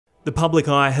The public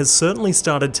eye has certainly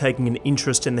started taking an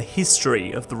interest in the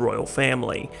history of the royal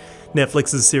family.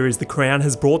 Netflix's series The Crown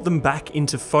has brought them back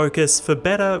into focus, for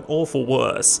better or for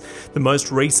worse, the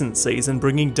most recent season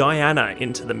bringing Diana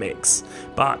into the mix.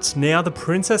 But now the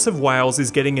Princess of Wales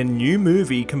is getting a new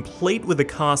movie complete with a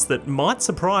cast that might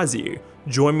surprise you.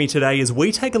 Join me today as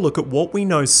we take a look at what we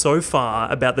know so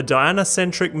far about the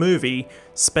Diana-centric movie,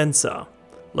 Spencer.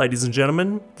 Ladies and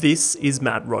gentlemen, this is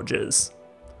Matt Rogers.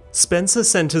 Spencer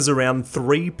centres around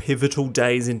 3 pivotal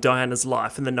days in Diana's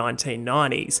life in the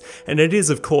 1990s, and it is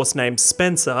of course named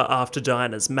Spencer after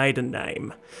Diana's maiden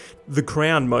name. The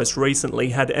Crown most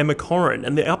recently had Emma Corrin,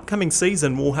 and the upcoming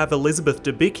season will have Elizabeth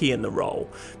Debicki in the role.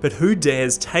 But who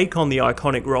dares take on the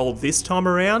iconic role this time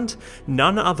around?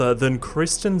 None other than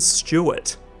Kristen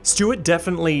Stewart. Stewart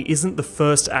definitely isn't the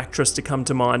first actress to come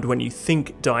to mind when you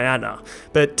think Diana,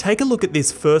 but take a look at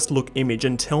this first look image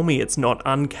and tell me it's not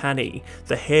uncanny.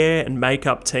 The hair and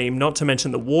makeup team, not to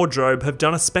mention the wardrobe, have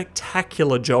done a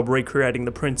spectacular job recreating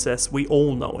the princess we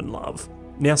all know and love.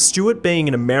 Now, Stewart being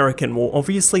an American will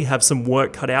obviously have some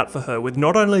work cut out for her with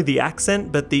not only the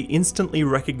accent but the instantly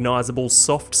recognisable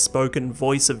soft-spoken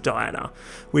voice of Diana,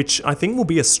 which I think will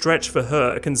be a stretch for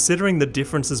her considering the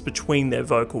differences between their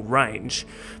vocal range,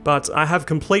 but I have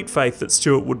complete faith that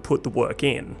Stewart would put the work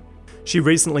in. She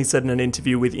recently said in an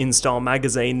interview with InStyle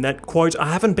magazine that, quote,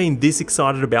 "I haven't been this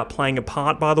excited about playing a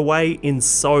part, by the way, in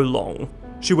so long."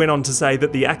 She went on to say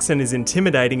that the accent is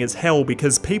intimidating as hell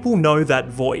because people know that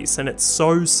voice and it's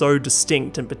so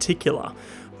distinct and particular.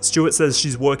 Stewart says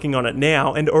she's working on it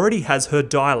now and already has her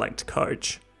dialect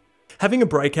coach. Having a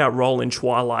breakout role in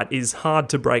Twilight is hard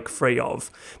to break free of,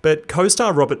 but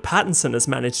co-star Robert Pattinson has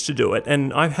managed to do it,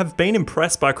 and I have been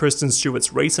impressed by Kristen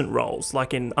Stewart's recent roles,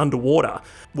 like in Underwater,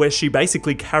 where she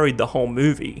basically carried the whole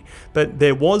movie. But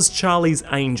there was Charlie's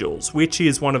Angels, which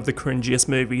is one of the cringiest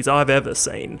movies I've ever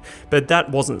seen, but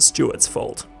that wasn't Stewart's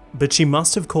fault. But she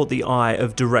must have caught the eye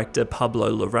of director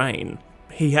Pablo Larraín.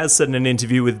 He has said in an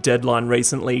interview with Deadline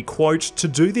recently, quote, "To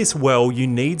do this well, you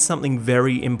need something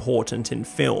very important in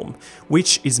film,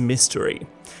 which is mystery.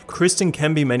 Kristen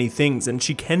can be many things, and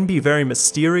she can be very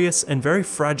mysterious and very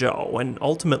fragile, and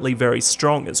ultimately very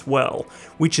strong as well,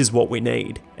 which is what we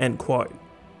need," end quote.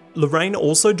 Larraín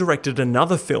also directed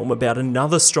another film about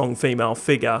another strong female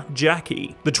figure,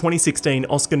 Jackie, the 2016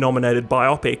 Oscar-nominated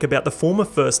biopic about the former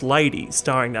First Lady,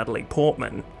 starring Natalie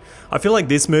Portman. I feel like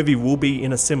this movie will be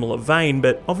in a similar vein,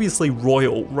 but obviously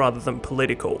royal rather than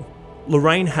political.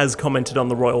 Larraín has commented on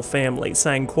the royal family,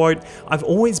 saying, quote, "I've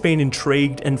always been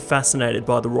intrigued and fascinated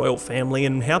by the royal family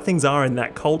and how things are in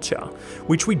that culture,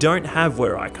 which we don't have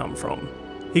where I come from."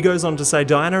 He goes on to say,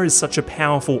 "Diana is such a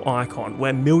powerful icon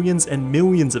where millions and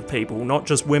millions of people, not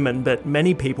just women, but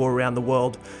many people around the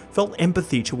world, felt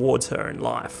empathy towards her in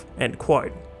life," end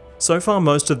quote. So far,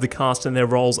 most of the cast and their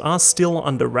roles are still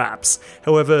under wraps.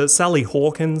 However, Sally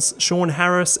Hawkins, Sean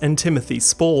Harris and Timothy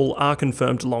Spall are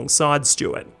confirmed alongside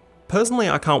Stewart. Personally,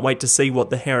 I can't wait to see what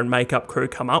the hair and makeup crew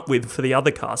come up with for the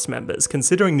other cast members,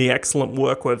 considering the excellent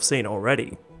work we've seen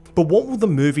already. But what will the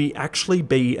movie actually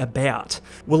be about?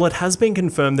 Well, it has been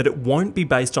confirmed that it won't be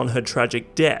based on her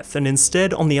tragic death, and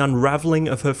instead on the unravelling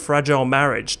of her fragile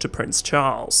marriage to Prince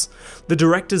Charles. The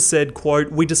directors said,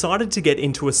 quote, "We decided to get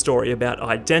into a story about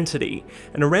identity,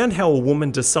 and around how a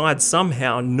woman decides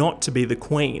somehow not to be the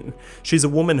queen. She's a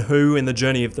woman who, in the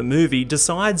journey of the movie,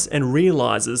 decides and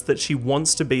realises that she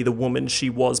wants to be the woman she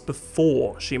was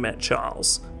before she met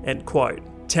Charles," end quote.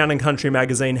 Town & Country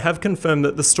magazine have confirmed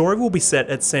that the story will be set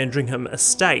at Sandringham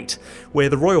Estate, where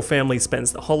the royal family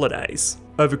spends the holidays.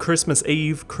 Over Christmas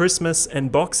Eve, Christmas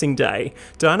and Boxing Day,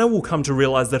 Diana will come to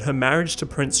realise that her marriage to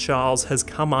Prince Charles has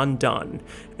come undone,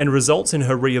 and results in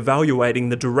her re-evaluating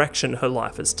the direction her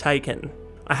life has taken.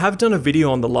 I have done a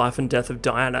video on the life and death of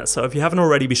Diana, so if you haven't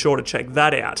already, be sure to check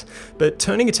that out. But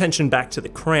turning attention back to The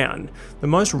Crown, the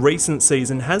most recent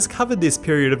season has covered this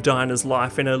period of Diana's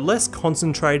life in a less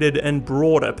concentrated and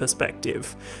broader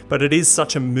perspective. But it is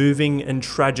such a moving and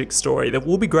tragic story that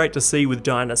will be great to see with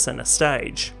Diana centre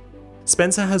stage.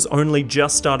 Spencer has only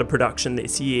just started production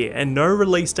this year, and no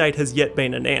release date has yet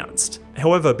been announced.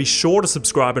 However, be sure to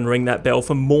subscribe and ring that bell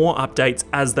for more updates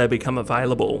as they become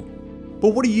available.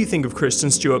 But what do you think of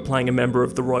Kristen Stewart playing a member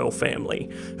of the royal family?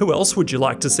 Who else would you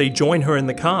like to see join her in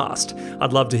the cast?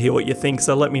 I'd love to hear what you think,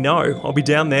 so let me know. I'll be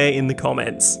down there in the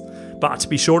comments. But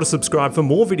be sure to subscribe for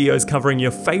more videos covering your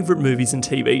favourite movies and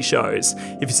TV shows.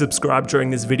 If you subscribed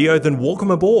during this video, then welcome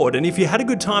aboard, and if you had a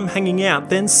good time hanging out,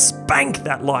 then spank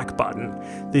that like button.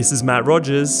 This is Matt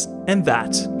Rogers, and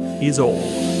that is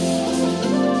all.